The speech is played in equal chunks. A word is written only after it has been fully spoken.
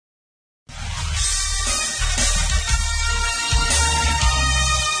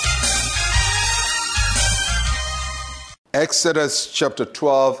Exodus chapter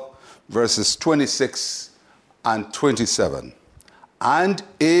 12, verses 26 and 27. And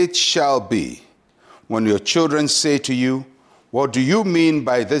it shall be, when your children say to you, what do you mean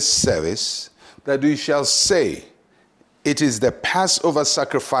by this service? That you shall say, it is the Passover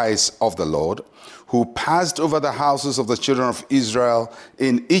sacrifice of the Lord, who passed over the houses of the children of Israel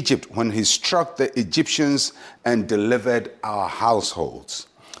in Egypt when he struck the Egyptians and delivered our households.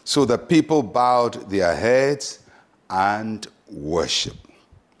 So the people bowed their heads and worshiped.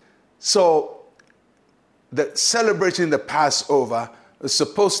 So the celebrating the Passover is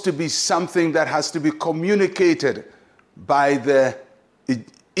supposed to be something that has to be communicated by the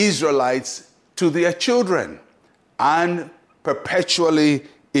Israelites to their children and perpetually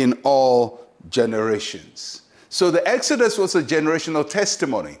in all generations. So the Exodus was a generational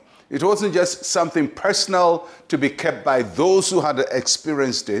testimony. It wasn't just something personal to be kept by those who had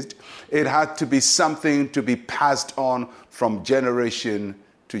experienced it. It had to be something to be passed on from generation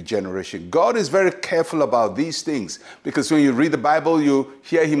to generation. God is very careful about these things because when you read the Bible, you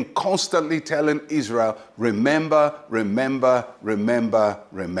hear him constantly telling Israel, remember, remember, remember,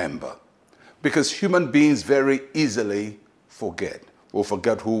 remember. Because human beings very easily forget. We'll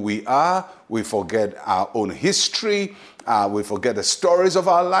forget who we are. We forget our own history. We forget the stories of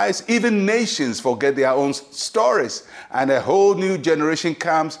our lives. Even nations forget their own stories. And a whole new generation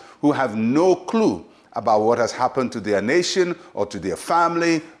comes who have no clue about what has happened to their nation or to their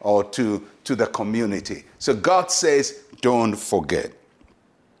family or to the community. So God says, don't forget.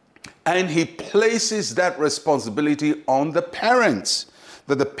 And he places that responsibility on the parents,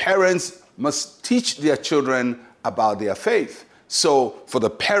 that the parents must teach their children about their faith. So for the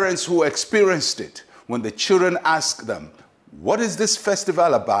parents who experienced it, when the children ask them, what is this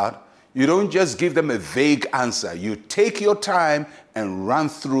festival about? You don't just give them a vague answer. You take your time and run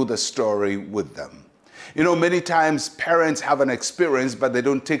through the story with them. You know, many times parents have an experience, but they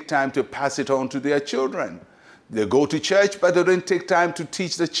don't take time to pass it on to their children. They go to church, but they don't take time to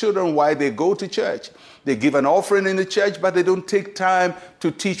teach the children why they go to church. They give an offering in the church, but they don't take time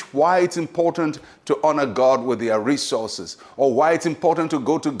to teach why it's important to honor God with their resources, or why it's important to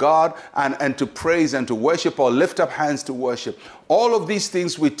go to God and to praise and to worship or lift up hands to worship. All of these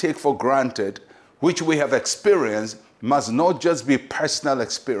things we take for granted, which we have experienced, must not just be personal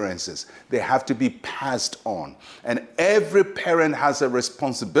experiences. They have to be passed on. And every parent has a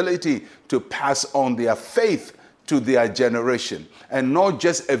responsibility to pass on their faith to their generation, and not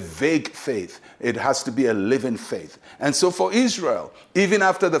just a vague faith. It has to be a living faith. And so for Israel, even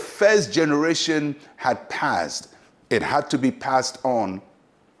after the first generation had passed, it had to be passed on.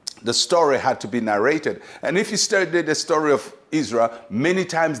 The story had to be narrated. And if you study the story of Israel, many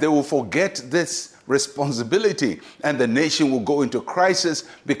times they will forget this responsibility, and the nation will go into crisis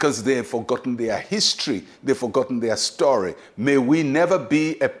because they have forgotten their history, they've forgotten their story. May we never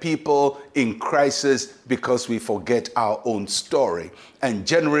be a people in crisis because we forget our own story, and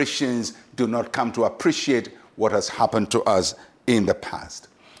generations do not come to appreciate what has happened to us in the past.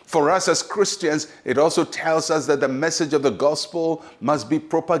 For us as Christians, it also tells us that the message of the gospel must be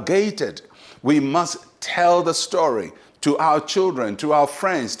propagated. We must tell the story to our children, to our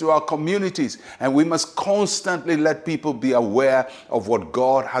friends, to our communities. And we must constantly let people be aware of what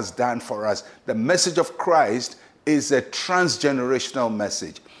God has done for us. The message of Christ is a transgenerational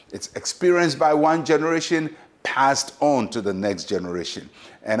message. It's experienced by one generation, passed on to the next generation.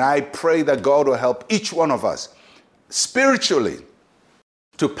 And I pray that God will help each one of us spiritually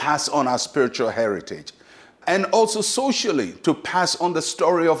to pass on our spiritual heritage, and also socially to pass on the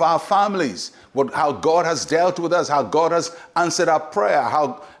story of our families, how God has dealt with us, how God has answered our prayer,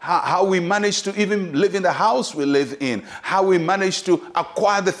 how we managed to even live in the house we live in, how we managed to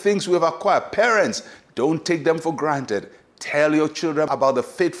acquire the things we've acquired. Parents, don't take them for granted. Tell your children about the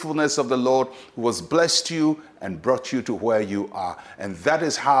faithfulness of the Lord who has blessed you and brought you to where you are. And that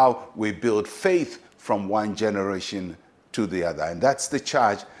is how we build faith from one generation to the other. And that's the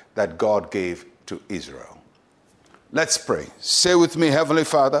charge that God gave to Israel. Let's pray. Say with me, Heavenly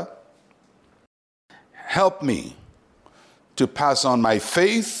Father, help me to pass on my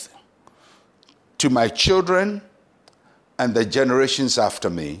faith to my children and the generations after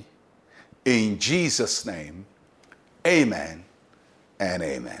me. In Jesus' name, amen and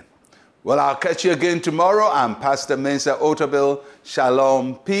amen. Well, I'll catch you again tomorrow. I'm Pastor Mensa Otabil.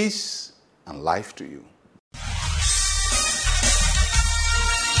 Shalom, peace, and life to you.